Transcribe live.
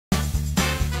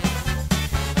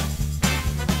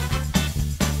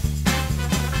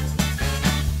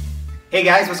Hey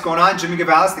guys, what's going on? Jimmy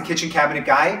Gavalis, the Kitchen Cabinet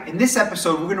Guy. In this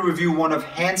episode, we're going to review one of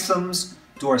Hanssem's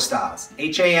door styles.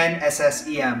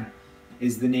 Hanssem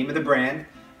is the name of the brand.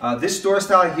 This door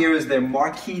style here is their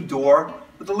marquee door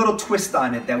with a little twist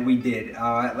on it that we did.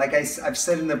 Like I've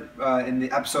said in the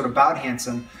episode about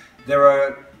Hanssem,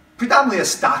 they're predominantly a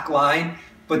stock line,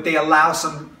 but they allow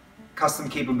some custom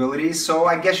capabilities. So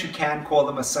I guess you can call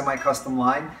them a semi-custom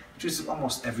line, which is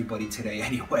almost everybody today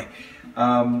anyway.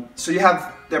 So you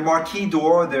have their marquee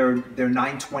door, their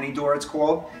 920 door it's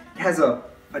called. It has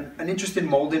an interesting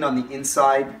molding on the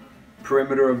inside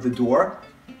perimeter of the door.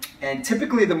 And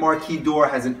typically the marquee door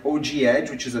has an OG edge,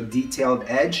 which is a detailed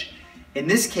edge. In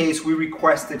this case, we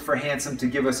requested for Hanssem to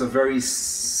give us a very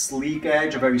sleek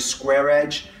edge, a very square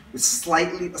edge, with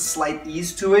a slight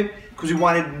ease to it, because we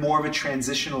wanted more of a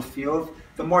transitional feel.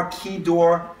 The marquee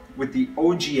door with the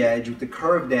OG edge, with the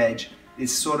curved edge,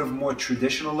 is sort of more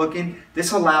traditional looking.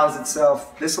 This allows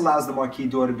the marquee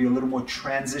door to be a little more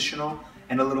transitional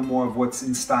and a little more of what's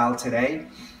in style today.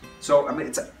 So, I mean,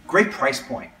 it's a great price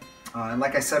point. And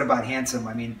like I said about Hanssem,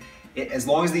 I mean, as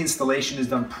long as the installation is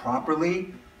done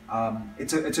properly,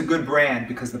 it's a good brand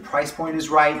because the price point is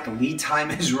right, the lead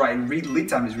time is right. Lead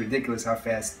time is ridiculous how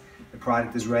fast the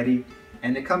product is ready.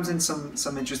 And it comes in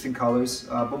some interesting colors,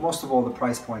 but most of all, the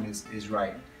price point is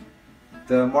right.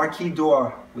 The marquee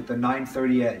door with the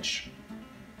 930 edge,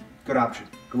 good option.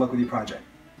 Good luck with your project.